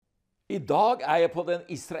I dag er jeg på den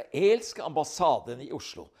israelske ambassaden i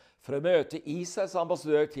Oslo for å møte Israels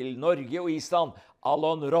ambassadør til Norge og Island,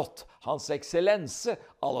 Alon Roth, Hans Eksellense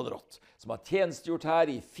Alon Roth, som har tjenestegjort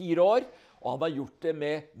her i 4 år, og han har gjort det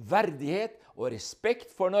med verdighet og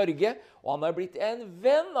respekt for Norge, og han har blitt en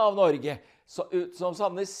venn av Norge, som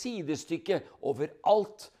savner sidestykke.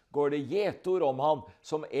 Overalt går det gjetord om han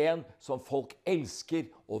som en som folk elsker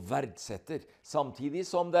og verdsetter, samtidig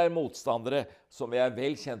som det er motstandere som vi er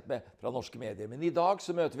vel kjent med fra norske medier. Men i dag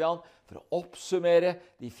så møter vi han for å oppsummere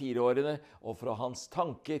de 4 årene, og for hans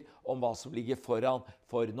tanker om hva som ligger foran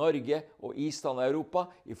for Norge og Island og Europa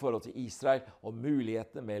i forhold til Israel og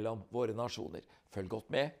mulighetene mellom våre nasjoner. Følg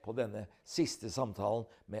godt med på denne siste samtalen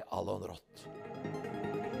med Alon Roth.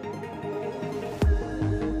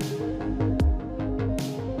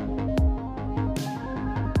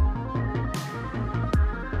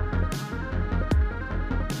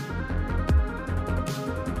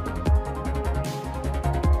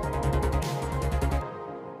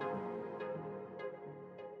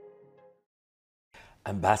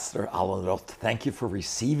 Ambassador Alon Roth, thank you for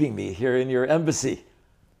receiving me here in your embassy.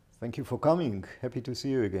 Thank you for coming. Happy to see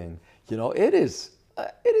you again. You know, it is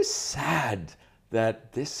sad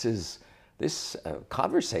that this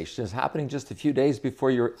conversation is happening just a few days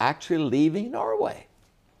before you're actually leaving Norway.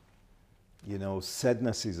 You know,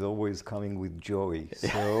 sadness is always coming with joy.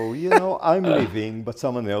 So, you know, I'm leaving, but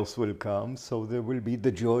someone else will come. So there will be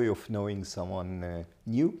the joy of knowing someone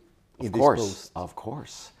new in this post. Of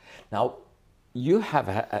course. Now, you have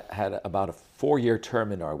had about a 4-year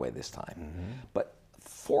term in Norway this time. Mm-hmm. But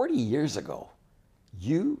 40 years ago,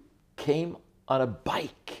 you came on a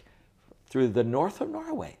bike through the north of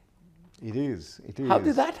Norway. It is. How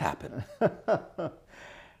did that happen?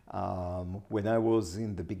 When I was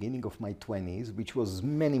in the beginning of my 20s, which was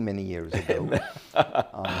many, many years ago,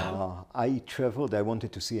 I traveled. I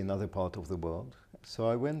wanted to see another part of the world. So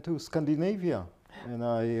I went to Scandinavia, and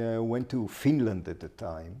I went to Finland at the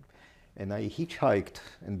time. And I hitchhiked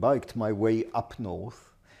and biked my way up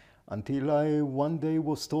north until I one day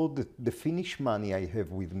was told that the Finnish money I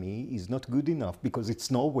have with me is not good enough because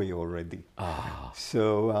it's Norway already. Ah.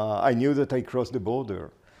 So I knew that I crossed the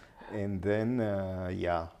border. And then,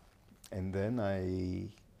 and then I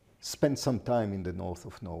spent some time in the north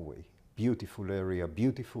of Norway. Beautiful area,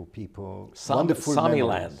 beautiful people, wonderful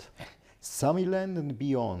Samiland. Samiland and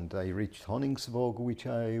beyond. I reached Honningsvåg, which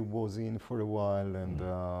I was in for a while, and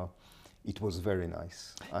it was very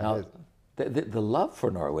nice. Now, the love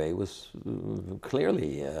for Norway was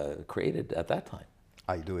clearly created at that time.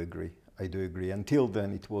 I do agree. Until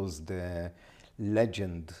then, it was the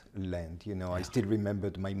legend land. You know, yeah. I still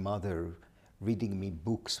remembered my mother reading me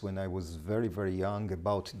books when I was very, very young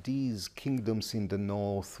about these kingdoms in the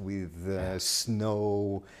north with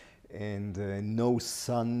snow and no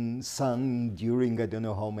sun during I don't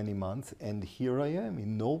know how many months. And here I am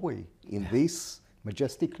in Norway, in this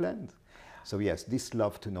majestic land. So yes, this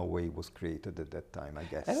love to Norway was created at that time, I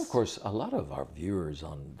guess. And of course, a lot of our viewers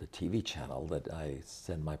on the TV channel that I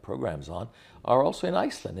send my programs on are also in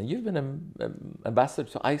Iceland. And you've been an ambassador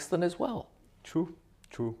to Iceland as well. True.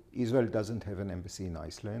 Israel doesn't have an embassy in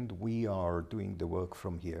Iceland. We are doing the work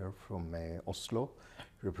from here, from Oslo,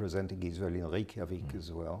 representing Israel in Reykjavik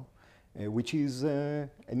as well, which is an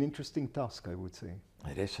interesting task, I would say.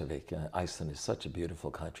 Reykjavik, Iceland is such a beautiful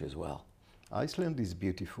country as well. Iceland is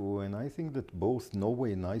beautiful, and I think that both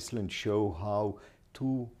Norway and Iceland show how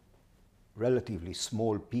 2 relatively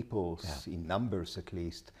small peoples, in numbers at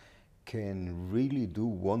least, can really do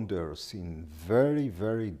wonders in very,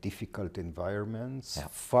 very difficult environments,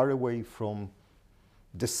 far away from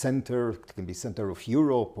the center. It can be center of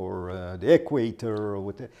Europe or the equator or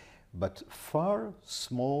whatever, but far,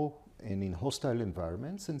 small, and in hostile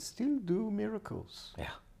environments, and still do miracles. Yeah.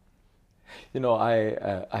 You know,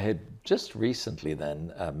 I had just recently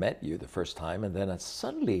then met you the first time, and then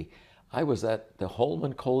suddenly I was at the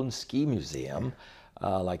Holmenkollen Ski Museum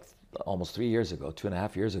like almost 3 years ago,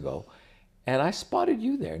 2.5 years ago, and I spotted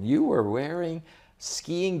you there, and you were wearing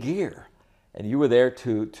skiing gear, and you were there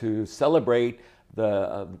to celebrate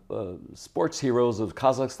the sports heroes of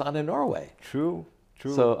Kazakhstan and Norway. True.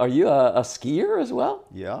 So are you a skier as well?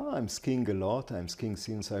 Yeah, I'm skiing a lot. I'm skiing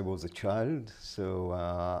since I was a child. So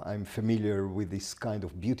I'm familiar with this kind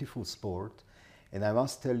of beautiful sport. And I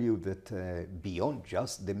must tell you that beyond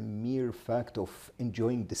just the mere fact of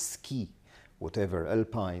enjoying the ski, whatever,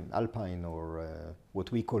 alpine or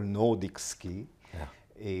what we call Nordic ski,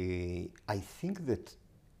 I think that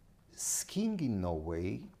skiing in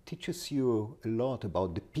Norway teaches you a lot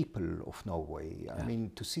about the people of Norway. I mean,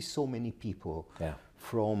 to see so many people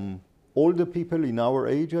from older people in our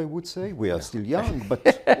age, I would say. We are still young,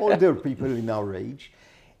 but older people in our age.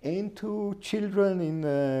 And to children in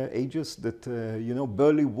ages that,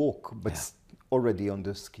 barely walk, but already on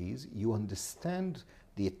the skis. You understand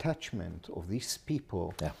the attachment of these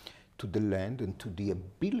people to the land and to the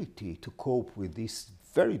ability to cope with this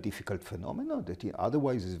very difficult phenomena that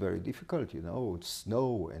otherwise is very difficult.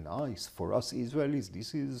 Snow and ice. For us Israelis,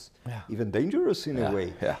 this is even dangerous in a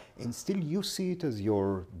way. And still you see it as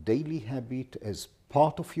your daily habit, as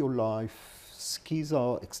part of your life. Skis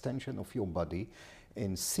are extension of your body.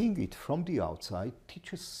 And seeing it from the outside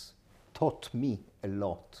taught me a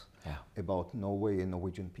lot about Norway and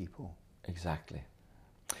Norwegian people. Exactly.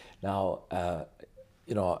 Now,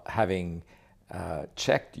 having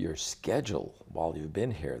checked your schedule while you've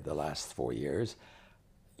been here the last 4 years,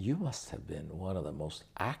 you must have been one of the most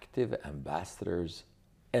active ambassadors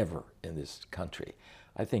ever in this country.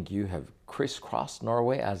 I think you have crisscrossed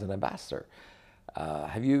Norway as an ambassador.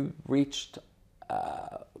 Have you reached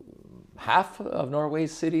half of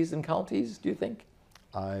Norway's cities and counties, do you think?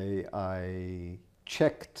 I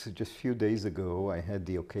checked just a few days ago. I had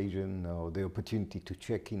the occasion or the opportunity to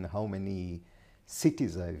check in how many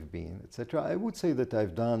cities I've been, etc. I would say that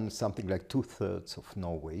I've done something like 2/3 of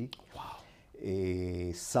Norway. Wow.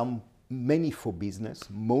 Many for business,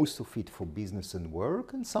 most of it for business and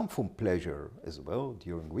work, and some for pleasure as well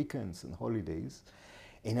during weekends and holidays.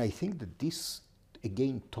 And I think that this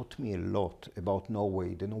again taught me a lot about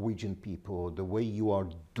Norway, the Norwegian people, the way you are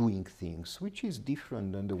doing things, which is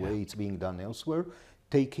different than the way it's being done elsewhere,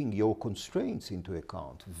 taking your constraints into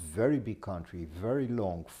account. Very big country, very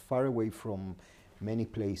long, far away from many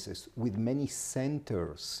places, with many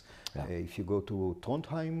centers. If you go to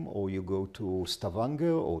Trondheim, or you go to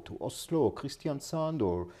Stavanger, or to Oslo, or Kristiansand,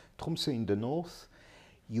 or Tromsø in the north,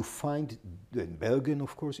 you find, in Bergen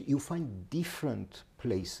of course, you find different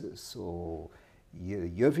places, or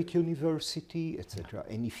Gjøvik University, etc.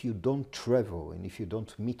 And if you don't travel, and if you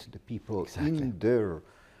don't meet the people in their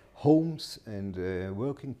homes and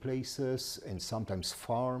working places, and sometimes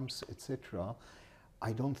farms, etc.,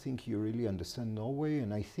 I don't think you really understand Norway,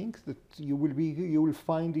 and I think that you will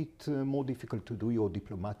find it more difficult to do your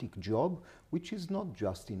diplomatic job, which is not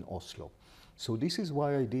just in Oslo. So this is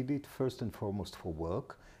why I did it first and foremost for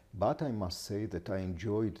work, but I must say that I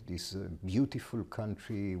enjoyed this beautiful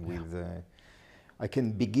country with. I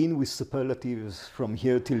can begin with superlatives from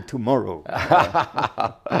here till tomorrow.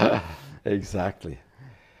 Exactly.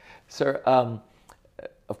 Sir,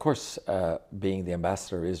 of course, being the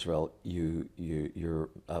ambassador of Israel, your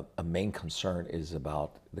a main concern is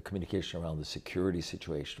about the communication around the security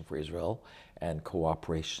situation for Israel and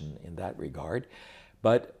cooperation in that regard.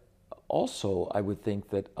 But also, I would think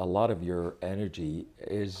that a lot of your energy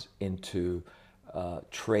is into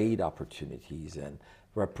trade opportunities and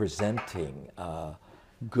representing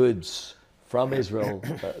goods from Israel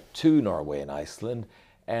to Norway and Iceland,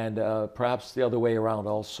 and perhaps the other way around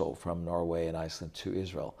also, from Norway and Iceland to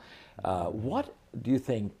Israel. What do you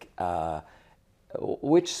think,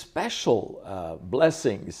 which special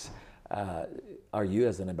blessings are you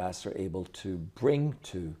as an ambassador able to bring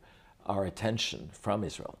to our attention from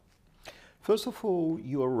Israel? First of all,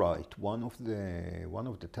 you are right. One of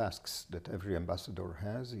the tasks that every ambassador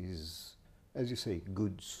has is, as you say,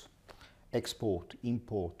 goods, export,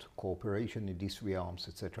 import, cooperation in these realms,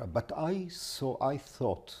 etc. But I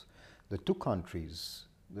thought the two countries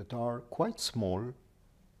that are quite small,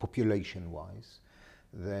 population-wise,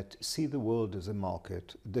 that see the world as a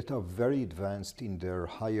market, that are very advanced in their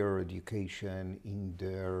higher education, in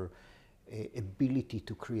their ability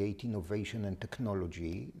to create innovation and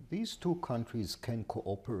technology, these two countries can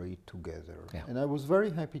cooperate together. And I was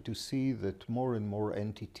very happy to see that more and more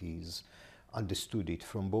entities understood it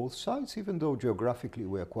from both sides, even though geographically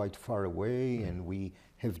we are quite far away and we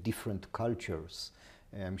have different cultures.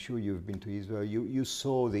 I'm sure you've been to Israel. You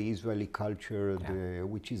saw the Israeli culture,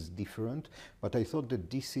 which is different, but I thought that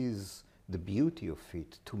this is the beauty of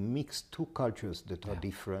it, to mix two cultures that are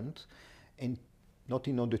different, and not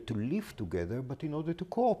in order to live together, but in order to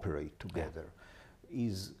cooperate together,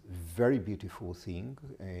 is very beautiful thing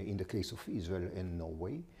in the case of Israel and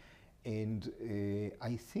Norway. And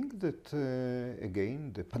I think that,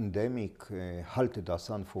 again, the pandemic halted us,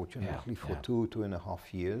 unfortunately, for 2.5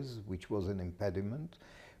 years, which was an impediment.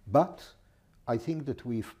 But I think that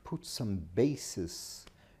we've put some basis,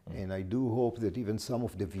 and I do hope that even some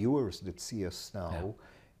of the viewers that see us now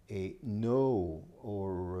know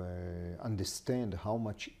or understand how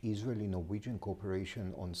much Israeli-Norwegian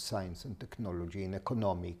cooperation on science and technology and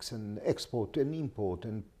economics and export and import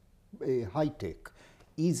and high-tech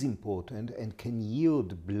is important and can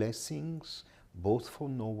yield blessings both for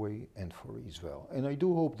Norway and for Israel. And I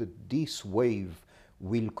do hope that this wave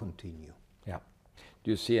will continue. Yeah.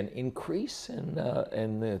 Do you see an increase in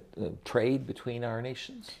the trade between our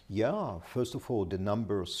nations? Yeah, first of all, the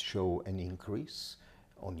numbers show an increase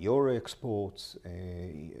on your exports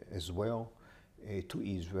as well to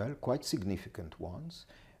Israel, quite significant ones.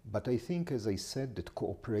 But I think, as I said, that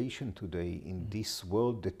cooperation today in this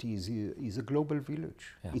world that is a global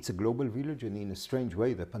village. Yeah. It's a global village, and in a strange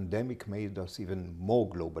way, the pandemic made us even more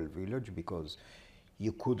global village because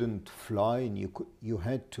you couldn't fly and you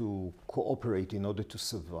had to cooperate in order to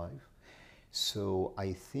survive. So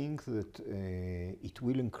I think that it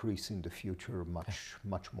will increase in the future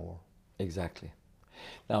much more. Exactly.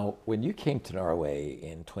 Now, when you came to Norway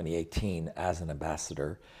in 2018 as an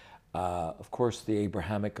ambassador, of course, the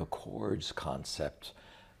Abrahamic Accords concept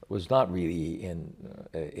was not really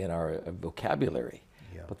in our vocabulary,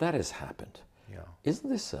 Yeah. but that has happened. Yeah. Isn't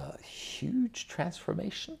this a huge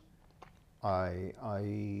transformation?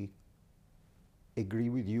 I agree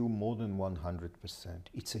with you more than 100%.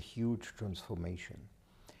 It's a huge transformation.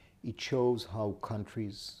 It shows how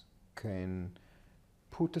countries can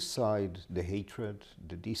put aside the hatred,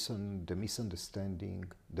 the misunderstanding,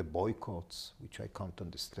 the boycotts, which I can't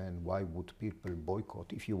understand. Why would people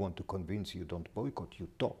boycott? If you want to convince, you don't boycott, you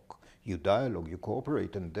talk, you dialogue, you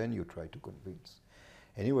cooperate, and then you try to convince.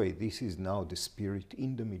 Anyway, this is now the spirit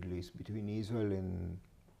in the Middle East between Israel and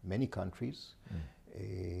many countries.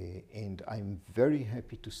 And I'm very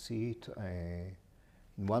happy to see it.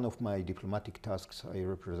 In one of my diplomatic tasks, I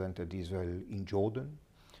represented Israel in Jordan.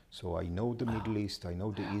 So I know the Middle East, I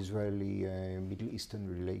know the Israeli Middle Eastern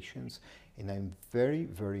relations, and I'm very,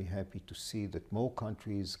 very happy to see that more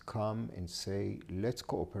countries come and say, let's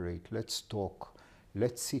cooperate, let's talk,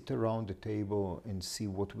 let's sit around the table and see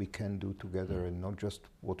what we can do together and not just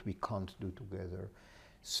what we can't do together.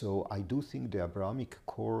 So I do think the Abrahamic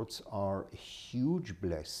Accords are a huge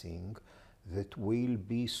blessing that will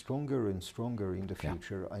be stronger and stronger in the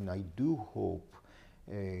future, and I do hope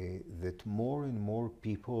that more and more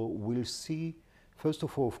people will see, first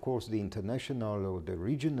of all, of course, the international or the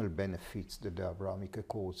regional benefits that the Abrahamic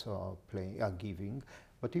Accords are giving,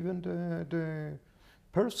 but even the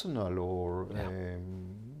personal or,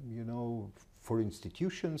 you know, for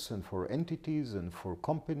institutions and for entities and for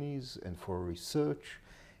companies and for research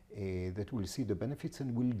that will see the benefits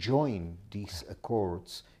and will join these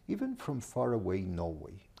accords, even from far away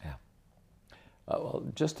Norway. Yeah. Well,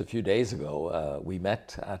 just a few days ago, we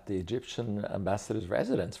met at the Egyptian ambassador's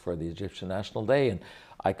residence for the Egyptian National Day, and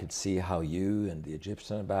I could see how you and the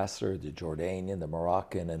Egyptian ambassador, the Jordanian, the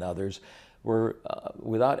Moroccan, and others were,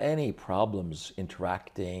 without any problems,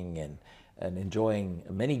 interacting and enjoying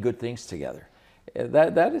many good things together.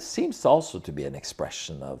 That seems also to be an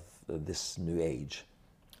expression of this new age.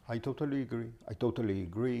 I totally agree. I totally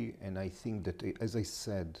agree, and I think that, as I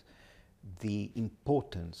said, the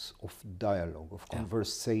importance of dialogue, of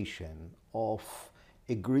conversation, of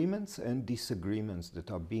agreements and disagreements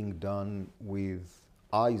that are being done with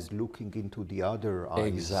eyes looking into the other eyes.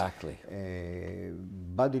 Exactly.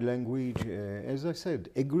 Body language, as I said,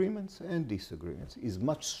 agreements and disagreements is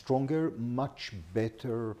much stronger, much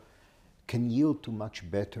better, can yield to much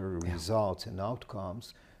better results and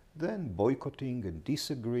outcomes than boycotting and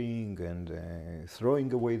disagreeing and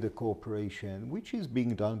throwing away the cooperation, which is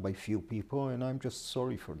being done by few people, and I'm just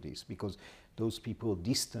sorry for this, because those people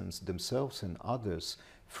distance themselves and others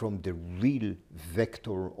from the real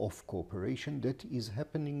vector of cooperation that is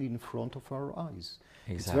happening in front of our eyes.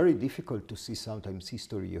 Exactly. It's very difficult to see sometimes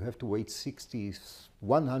history. You have to wait 60,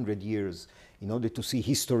 100 years in order to see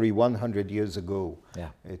history 100 years ago,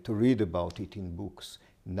 to read about it in books.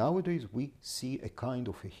 Nowadays, we see a kind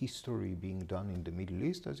of a history being done in the Middle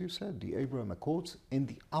East, as you said, the Abraham Accords and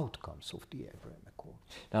the outcomes of the Abraham Accords.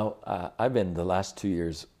 Now, I've been the last 2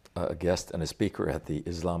 years a guest and a speaker at the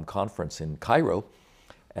Islam Conference in Cairo,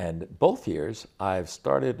 and both years I've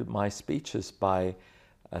started my speeches by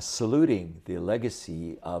saluting the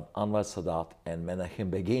legacy of Anwar Sadat and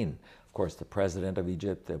Menachem Begin, of course, the president of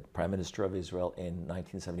Egypt, the prime minister of Israel in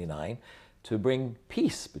 1979, to bring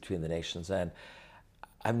peace between the nations. And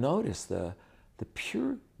I've noticed the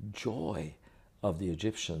pure joy of the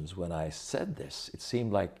Egyptians when I said this. It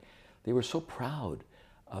seemed like they were so proud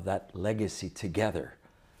of that legacy together.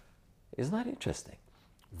 Isn't that interesting?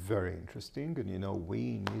 Very interesting. And you know,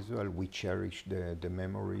 we in Israel, we cherish the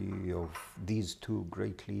memory of these two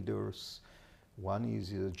great leaders. One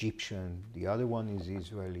is Egyptian, the other one is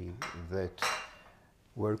Israeli, that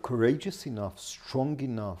were courageous enough, strong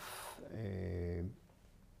enough,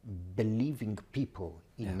 believing people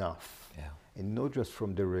enough, and not just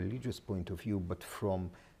from the religious point of view, but from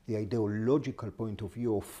the ideological point of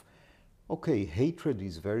view of, okay, hatred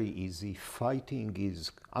is very easy, fighting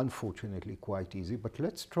is unfortunately quite easy, but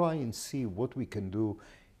let's try and see what we can do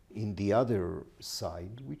in the other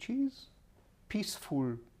side, which is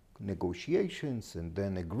peaceful negotiations and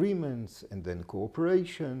then agreements and then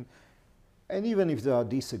cooperation. And even if there are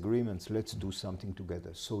disagreements, let's do something together.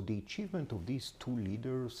 So the achievement of these two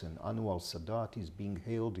leaders, and Anwar Sadat is being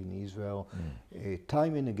hailed in Israel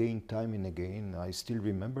time and again. I still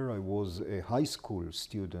remember I was a high school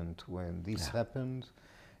student when this happened,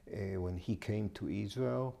 when he came to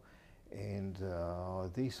Israel. And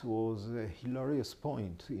this was a hilarious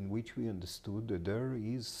point in which we understood that there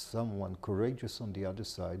is someone courageous on the other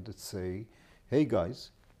side that say, hey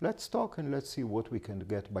guys, let's talk and let's see what we can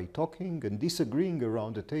get by talking and disagreeing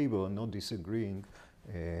around the table and not disagreeing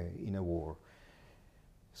in a war.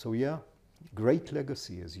 So yeah, great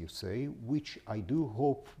legacy, as you say, which I do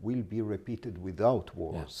hope will be repeated without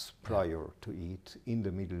wars prior to it in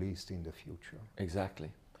the Middle East in the future.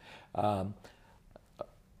 Exactly.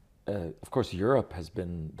 Of course, Europe has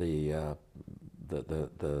been the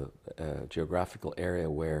geographical area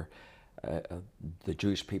where the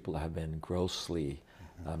Jewish people have been grossly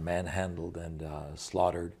manhandled and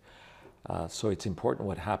slaughtered. So it's important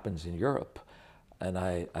what happens in Europe. And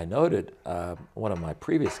I noted one of my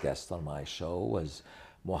previous guests on my show was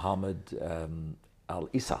Mohammed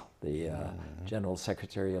Al-Issa, the General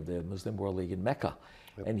Secretary of the Muslim World League in Mecca.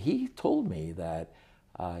 Yep. And he told me that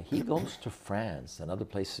he goes to France and other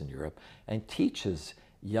places in Europe and teaches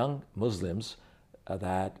young Muslims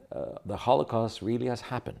that the Holocaust really has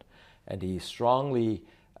happened. And he strongly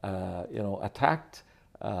attacked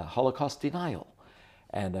Holocaust denial.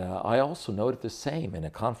 And I also noted the same in a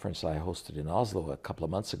conference I hosted in Oslo a couple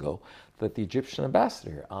of months ago, that the Egyptian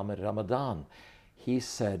ambassador, Ahmed Ramadan, he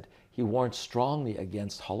said he warned strongly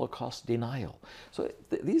against Holocaust denial. So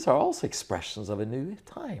these are also expressions of a new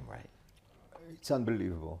time, right? It's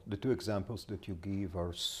unbelievable. The two examples that you give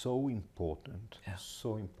are so important,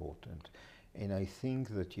 so important. And I think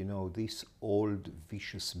that, this old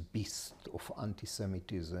vicious beast of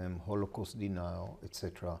anti-Semitism, Holocaust denial,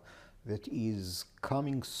 etc., that is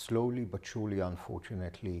coming slowly but surely,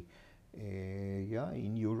 unfortunately,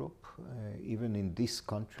 in Europe, even in this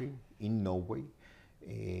country, in Norway,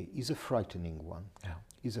 is a frightening one. Yeah.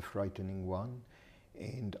 Is a frightening one.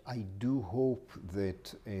 And I do hope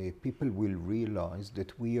that people will realize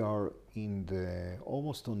that we are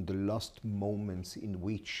almost on the last moments in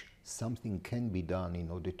which something can be done in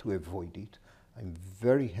order to avoid it. I'm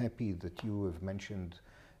very happy that you have mentioned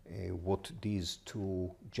what these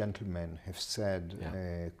two gentlemen have said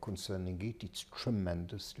concerning it. It's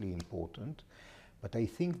tremendously important. But I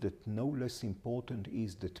think that no less important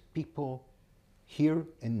is that people here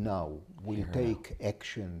and now will take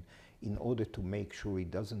action in order to make sure it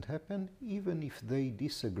doesn't happen, even if they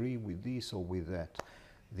disagree with this or with that.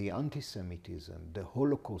 The anti-Semitism, the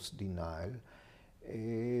Holocaust denial,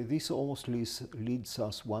 this almost leads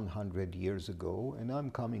us 100 years ago, and I'm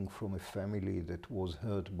coming from a family that was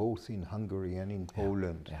hurt both in Hungary and in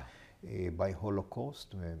Poland by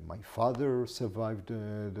Holocaust. My father survived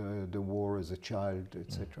the war as a child,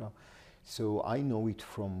 etc. So I know it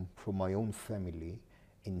from my own family.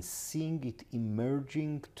 And seeing it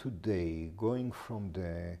emerging today, going from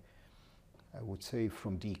I would say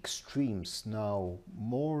from the extremes now,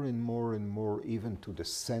 more and more and more even to the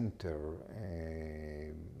center,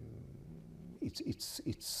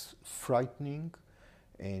 it's frightening,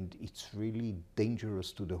 and it's really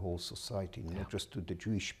dangerous to the whole society, not just to the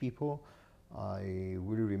Jewish people. I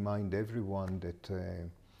will remind everyone that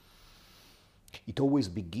it always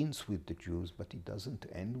begins with the Jews, but it doesn't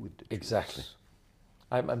end with the Jews. Exactly.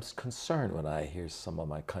 I'm concerned when I hear some of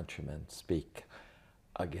my countrymen speak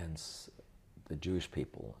against the Jewish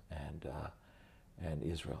people and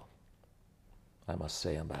Israel. I must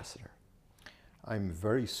say, Ambassador. I'm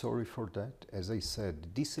very sorry for that. As I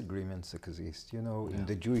said, disagreements exist. In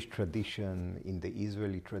the Jewish tradition, in the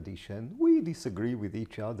Israeli tradition, we disagree with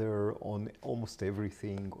each other on almost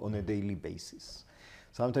everything on a daily basis.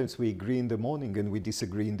 Sometimes we agree in the morning and we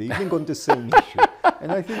disagree in the evening on the same issue.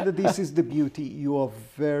 And I think that this is the beauty. You are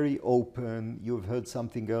very open. You've heard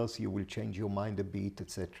something else. You will change your mind a bit,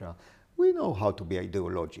 etc. We know how to be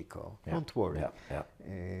ideological. Don't worry.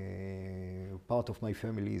 Part of my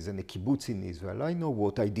family is in a kibbutz in Israel. I know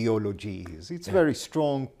what ideology is. It's very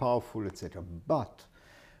strong, powerful, etc. But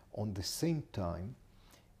on the same time,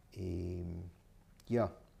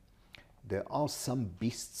 there are some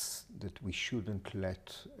beasts that we shouldn't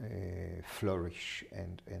let flourish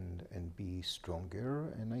and be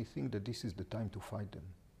stronger. And I think that this is the time to fight them.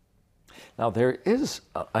 Now there is,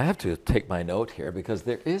 I have to take my note here because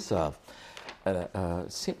there is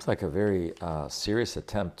seems like a very serious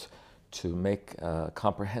attempt to make a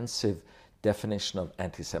comprehensive definition of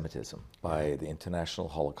anti-Semitism by the International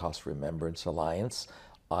Holocaust Remembrance Alliance,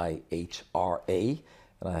 IHRA.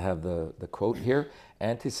 And I have the quote here: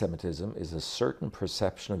 anti-Semitism is a certain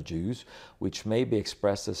perception of Jews which may be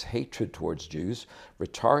expressed as hatred towards Jews.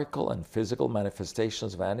 Rhetorical and physical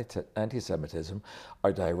manifestations of anti-Semitism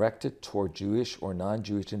are directed toward Jewish or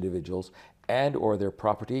non-Jewish individuals and or their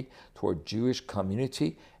property, toward Jewish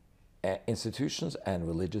community, institutions, and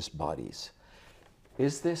religious bodies.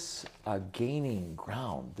 Is this gaining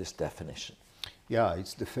ground, this definition? Yeah,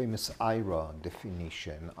 it's the famous IHRA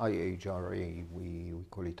definition, IHRA, we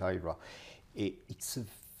call it IHRA. It's a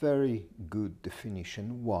very good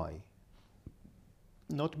definition. Why?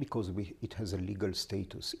 Not because it has a legal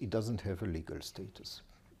status. It doesn't have a legal status,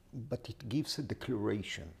 but it gives a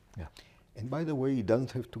declaration. Yeah. And by the way, it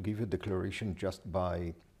doesn't have to give a declaration just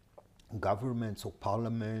by governments or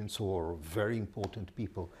parliaments or very important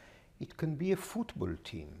people. It can be a football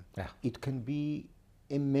team. Yeah. It can be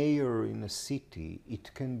a mayor in a city.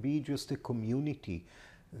 It can be just a community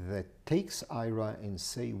that takes IHRA and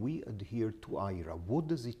say, we adhere to IHRA. What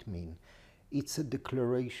does it mean? It's a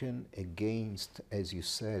declaration against, as you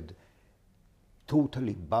said,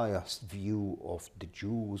 totally biased view of the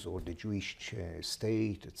Jews or the Jewish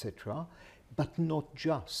state, etc. But not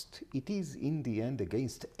just. It is in the end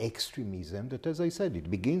against extremism that, as I said,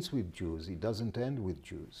 it begins with Jews. It doesn't end with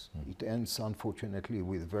Jews. It ends, unfortunately,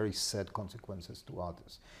 with very sad consequences to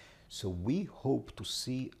others. So we hope to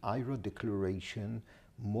see IHRA declaration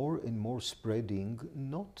more and more spreading,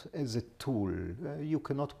 not as a tool. You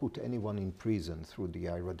cannot put anyone in prison through the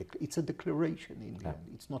IHRA declaration. It's a declaration in the end.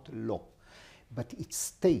 It's not a law. But it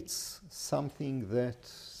states something that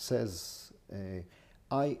says,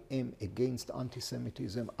 I am against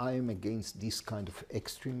anti-Semitism, I am against this kind of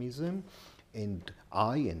extremism, and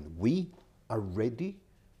I and we are ready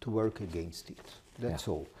to work against it. That's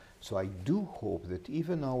all. So I do hope that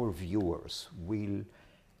even our viewers will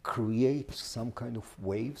create some kind of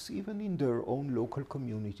waves, even in their own local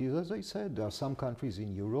communities. As I said, there are some countries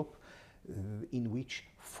in Europe in which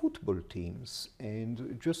football teams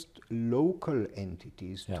and just local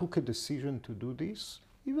entities took a decision to do this,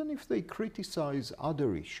 even if they criticize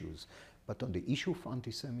other issues. But on the issue of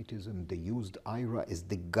anti-Semitism, they used IHRA as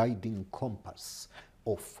the guiding compass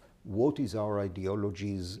of what is our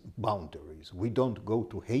ideology's boundaries. We don't go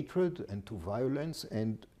to hatred and to violence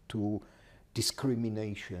and to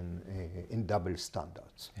discrimination and double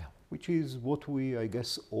standards, which is what we, I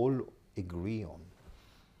guess, all agree on.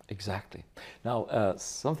 Exactly. Now,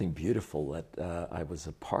 something beautiful that I was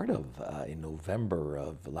a part of in November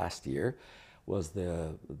of last year was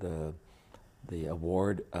the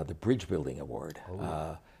award, the Bridge Building Award.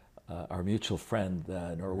 Our mutual friend,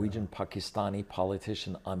 the Norwegian Pakistani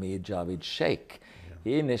politician Hamid Javid Sheikh,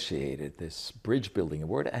 he initiated this Bridge Building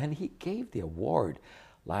Award, and he gave the award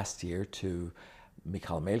last year to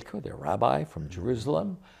Michal Melchior, the rabbi from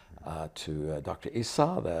Jerusalem, to Dr.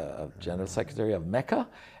 Issa, the General Secretary of Mecca,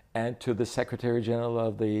 and to the Secretary General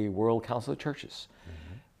of the World Council of Churches.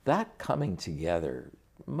 That coming together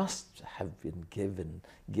must have been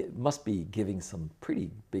must be giving some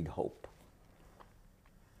pretty big hope.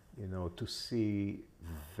 You know, to see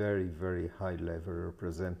very, very high-level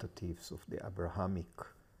representatives of the Abrahamic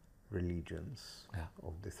religions,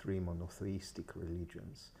 of the three monotheistic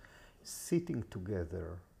religions, sitting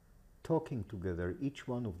together, talking together. Each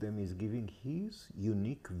one of them is giving his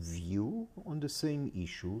unique view on the same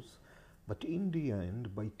issues, but in the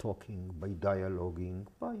end, by talking, by dialoguing,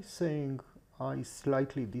 by saying, I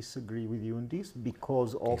slightly disagree with you on this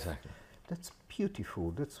because of... Exactly. That's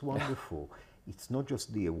beautiful, that's wonderful. It's not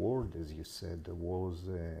just the award, as you said. I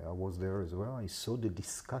was there as well. I saw the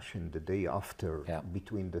discussion the day after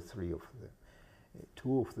between the three of them,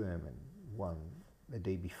 two of them and one the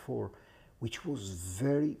day before, which was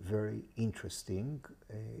very, very interesting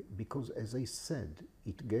because, as I said,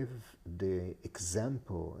 it gave the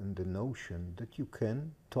example and the notion that you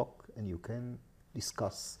can talk and you can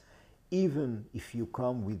discuss, even if you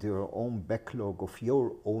come with your own backlog of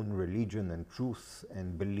your own religion and truth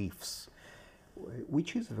and beliefs,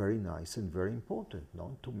 which is very nice and very important,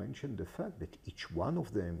 not to mention the fact that each one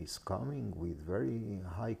of them is coming with very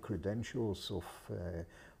high credentials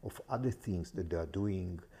of other things that they are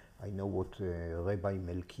doing. I know what Rabbi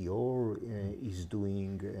Melchior is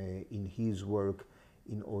doing in his work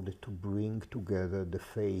in order to bring together the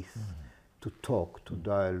faith, to talk, to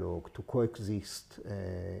dialogue, to coexist,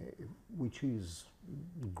 which is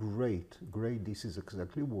great, great. This is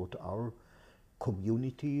exactly what our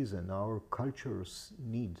communities and our cultures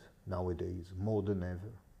need nowadays more than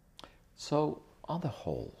ever. So, on the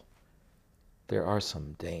whole, there are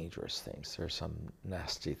some dangerous things, there are some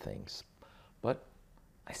nasty things, but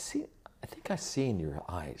I think I see in your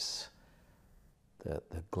eyes the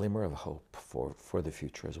glimmer of hope for the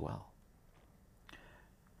future as well.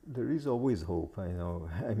 There is always hope, I know.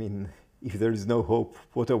 I mean, if there is no hope,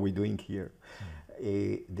 what are we doing here?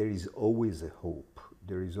 There is always a hope.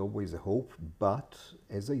 There is always a hope, but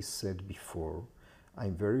as I said before,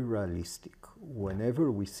 I'm very realistic.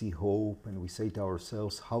 Whenever we see hope and we say to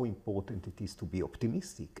ourselves how important it is to be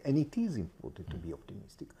optimistic, and it is important to be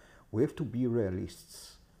optimistic, we have to be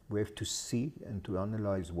realists. We have to see and to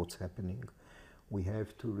analyze what's happening. We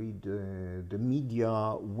have to read the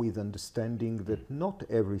media with understanding that not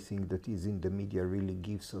everything that is in the media really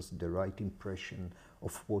gives us the right impression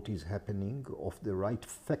of what is happening, of the right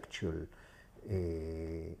factual,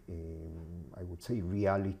 I would say,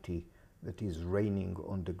 reality that is reigning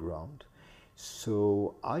on the ground.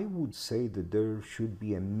 So I would say that there should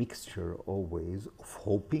be a mixture always of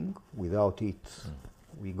hoping. Without it,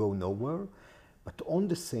 we go nowhere. But on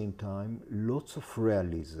the same time, lots of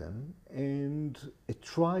realism and a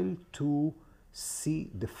trial to see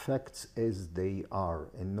the facts as they are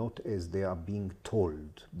and not as they are being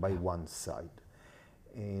told by one side.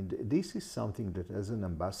 And this is something that as an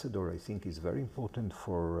ambassador I think is very important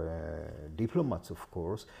for diplomats, of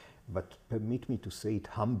course, but permit me to say it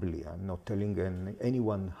humbly. I'm not telling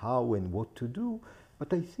anyone how and what to do,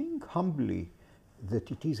 but I think humbly that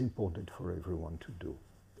it is important for everyone to do.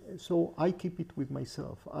 So I keep it with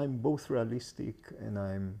myself. I'm both realistic and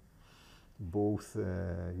I'm both,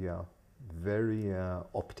 very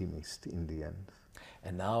optimist in the end.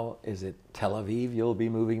 And now, is it Tel Aviv you'll be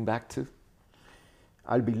moving back to?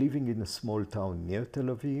 I'll be living in a small town near Tel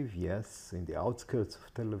Aviv, yes, in the outskirts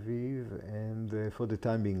of Tel Aviv, and for the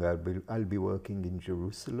time being I'll be working in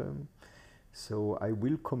Jerusalem. So I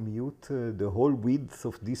will commute the whole width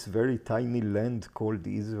of this very tiny land called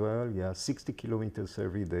Israel, 60 kilometers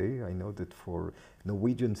every day. I know that for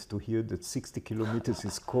Norwegians to hear that 60 kilometers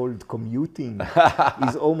is called commuting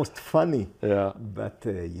is almost funny. Yeah. But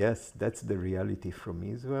yes, that's the reality from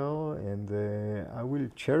Israel, and I will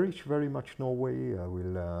cherish very much Norway. I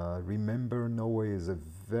will remember Norway as a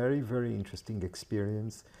very, very interesting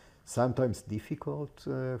experience, sometimes difficult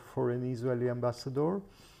for an Israeli ambassador.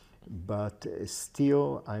 But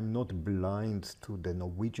still, I'm not blind to the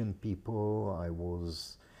Norwegian people. I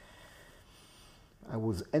was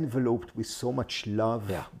enveloped with so much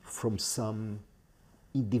love from some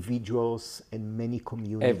individuals and many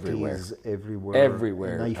communities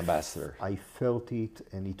everywhere, Ambassador. I felt it,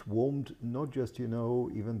 and it warmed, not just,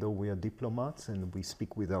 even though we are diplomats and we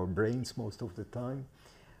speak with our brains most of the time,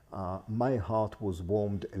 my heart was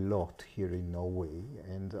warmed a lot here in Norway.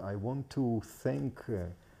 And I want to thank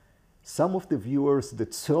some of the viewers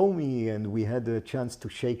that saw me and we had a chance to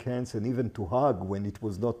shake hands and even to hug when it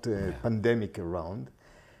was not a pandemic around,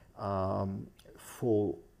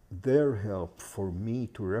 for their help for me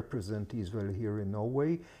to represent Israel here in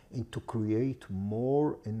Norway and to create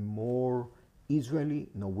more and more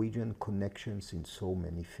Israeli-Norwegian connections in so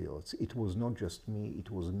many fields. It was not just me, it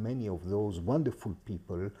was many of those wonderful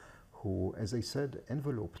people who, as I said,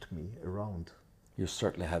 enveloped me around. You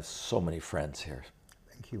certainly have so many friends here.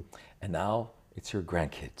 Thank you. And now it's your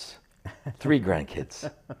grandkids. 3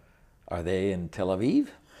 grandkids. Are they in Tel Aviv?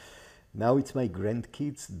 Now it's my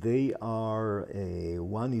grandkids. They are,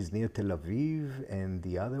 one is near Tel Aviv and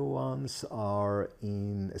the other ones are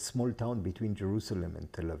in a small town between Jerusalem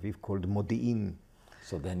and Tel Aviv called Modi'in.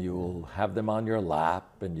 So then you'll have them on your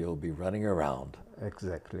lap and you'll be running around.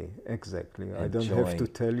 Exactly. I don't have to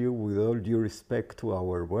tell you, with all due respect to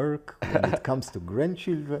our work, when it comes to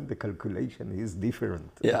grandchildren, the calculation is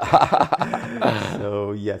different. Yeah.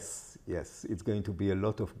 So yes, it's going to be a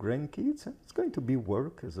lot of grandkids, and it's going to be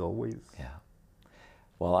work as always. Yeah.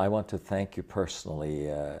 Well, I want to thank you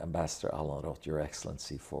personally, Ambassador Alon Roth, Your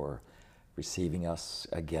Excellency, for receiving us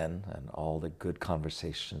again and all the good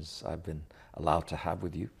conversations I've been allowed to have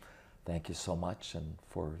with you. Thank you so much, and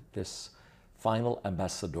for this final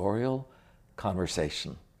ambassadorial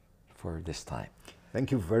conversation for this time.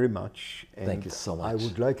 Thank you very much. And thank you so much. I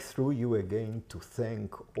would like through you again to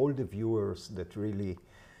thank all the viewers that really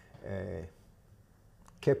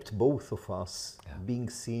kept both of us being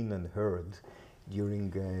seen and heard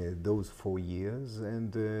during those 4 years.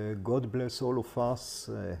 And God bless all of us,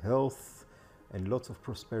 health and lots of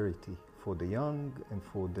prosperity for the young and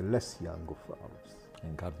for the less young of ours.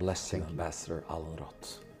 And God bless you, Ambassador Alon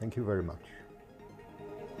Roth. Thank you very much.